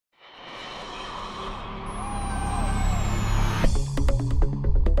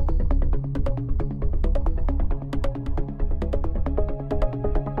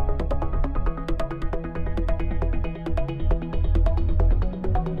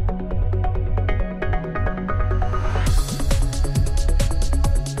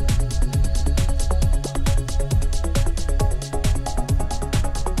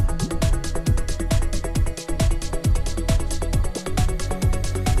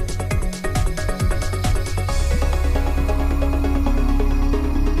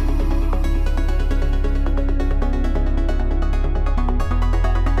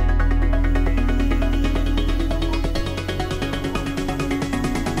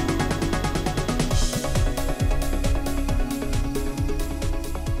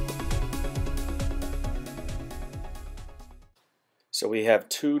we have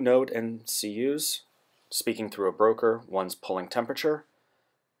two node MCUs speaking through a broker. One's pulling temperature,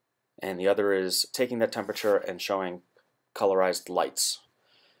 and the other is taking that temperature and showing colorized lights.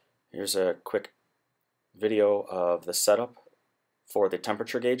 Here's a quick video of the setup for the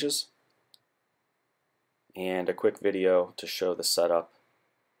temperature gauges, and a quick video to show the setup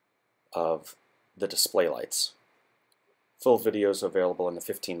of the display lights. Full video is available in the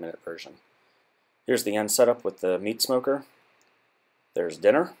 15-minute version. Here's the end setup with the meat smoker. There's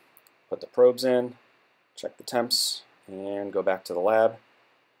dinner. Put the probes in, check the temps, and go back to the lab.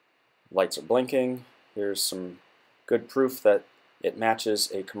 Lights are blinking. Here's some good proof that it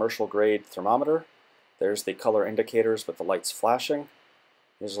matches a commercial grade thermometer. There's the color indicators with the lights flashing.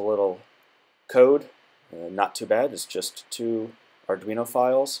 Here's a little code. Not too bad. It's just two Arduino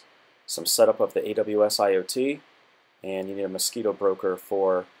files, some setup of the AWS IoT, and you need a mosquito broker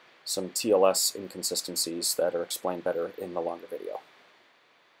for some TLS inconsistencies that are explained better in the longer video.